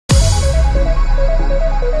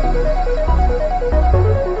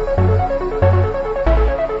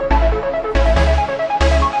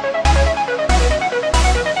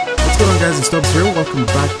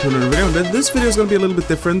welcome back to another video. And this video is going to be a little bit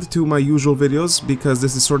different to my usual videos because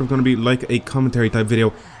this is sort of going to be like a commentary type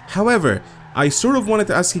video. However, I sort of wanted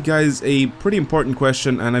to ask you guys a pretty important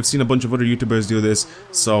question, and I've seen a bunch of other YouTubers do this,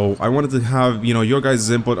 so I wanted to have, you know, your guys'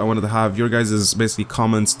 input. I wanted to have your guys' basically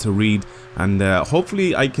comments to read, and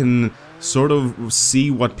hopefully I can sort of see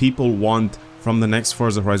what people want from the next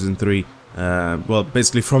Forza Horizon 3. Well,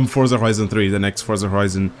 basically from Forza Horizon 3, the next Forza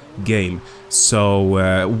Horizon game.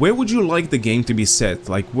 So, where would you like the game to be set?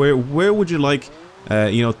 Like, where would you like,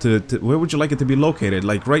 you know, where would you like it to be located?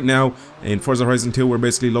 Like, right now, in Forza Horizon 2, we're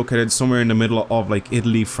basically located somewhere in the middle of, like,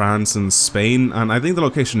 Italy, France, and Spain, and I think the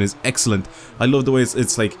location is excellent. I love the way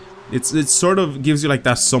it's like, it sort of gives you, like,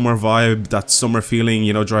 that summer vibe, that summer feeling,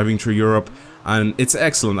 you know, driving through Europe, and it's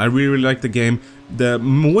excellent. I really, really like the game. The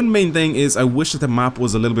one main thing is I wish that the map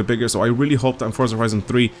was a little bit bigger, so I really hope that in Forza Horizon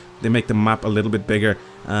 3 they make the map a little bit bigger.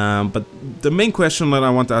 But the main question that I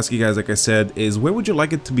want to ask you guys, like I said, is where would you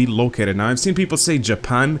like it to be located? Now, I've seen people say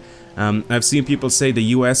Japan, I've seen people say the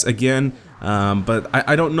US again, but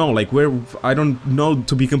I don't know, like, where, I don't know,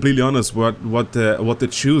 to be completely honest, what to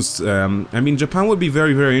choose. I mean, Japan would be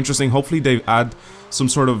very, very interesting. Hopefully they add some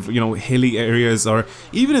sort of, you know, hilly areas, or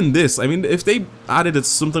even in this, I mean, if they added it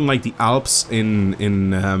something like the Alps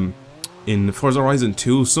in Forza Horizon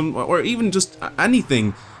 2, or even just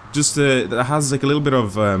anything, just that has like a little bit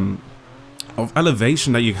of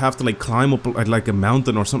elevation that you have to like climb up like a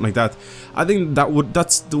mountain or something like that. I think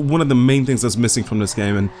that's one of the main things that's missing from this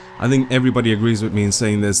game, and I think everybody agrees with me in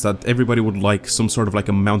saying this, that everybody would like some sort of like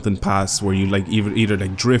a mountain pass where you like either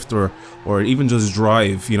like drift or even just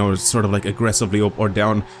drive, you know, sort of like aggressively up or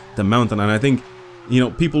down the mountain. And I think, you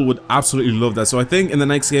know, people would absolutely love that. So I think in the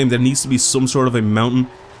next game there needs to be some sort of a mountain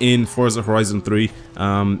in Forza Horizon 3,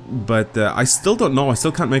 but I still don't know. I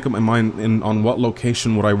still can't make up my mind on what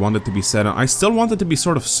location would I want it to be set on. I still want it to be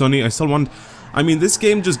sort of sunny. I mean, this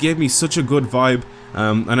game just gave me such a good vibe,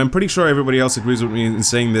 and I'm pretty sure everybody else agrees with me in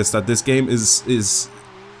saying this, that this game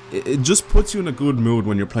it just puts you in a good mood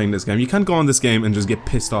when you're playing this game. You can't go on this game and just get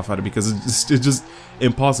pissed off at it, because it's just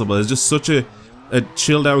impossible. It's just such a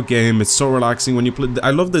chilled out game. It's so relaxing when you play. I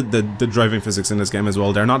love the driving physics in this game as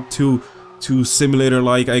well. They're not too simulator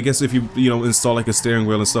like. I guess if you know, install like a steering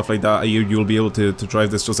wheel and stuff like that, you'll be able to drive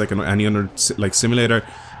this just like any other like simulator.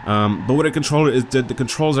 But with a controller, the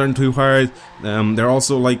controls aren't too hard. They're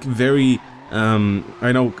also like very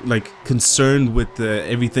I know, like, concerned with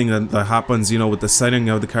everything that happens, you know, with the setting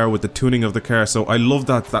of the car, with the tuning of the car. So I love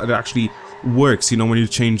that it actually works, you know, when you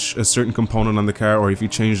change a certain component on the car, or if you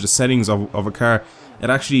change the settings of a car, it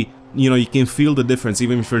actually, you know, you can feel the difference.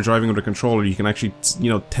 Even if you're driving with a controller, you can actually, you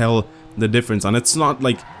know, tell the difference. And it's not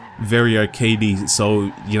like very arcadey,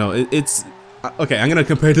 so, you know, it's okay. I'm gonna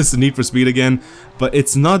compare this to Need for Speed again, but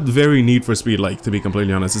it's not very Need for Speed like, to be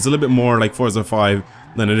completely honest. It's a little bit more like Forza 5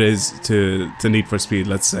 than it is to Need for Speed,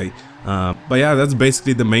 let's say. But yeah, that's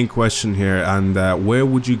basically the main question here. And where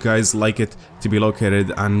would you guys like it to be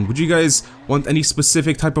located? And would you guys want any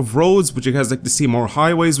specific type of roads? Would you guys like to see more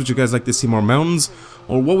highways? Would you guys like to see more mountains?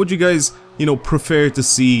 Or what would you guys, you know, prefer to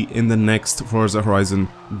see in the next Forza Horizon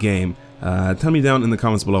game? Tell me down in the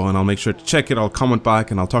comments below, and I'll make sure to check it. I'll comment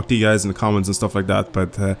back, and I'll talk to you guys in the comments and stuff like that.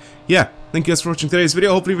 But yeah, thank you guys for watching today's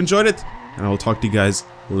video. Hopefully you've enjoyed it, and I will talk to you guys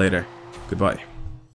later. Goodbye.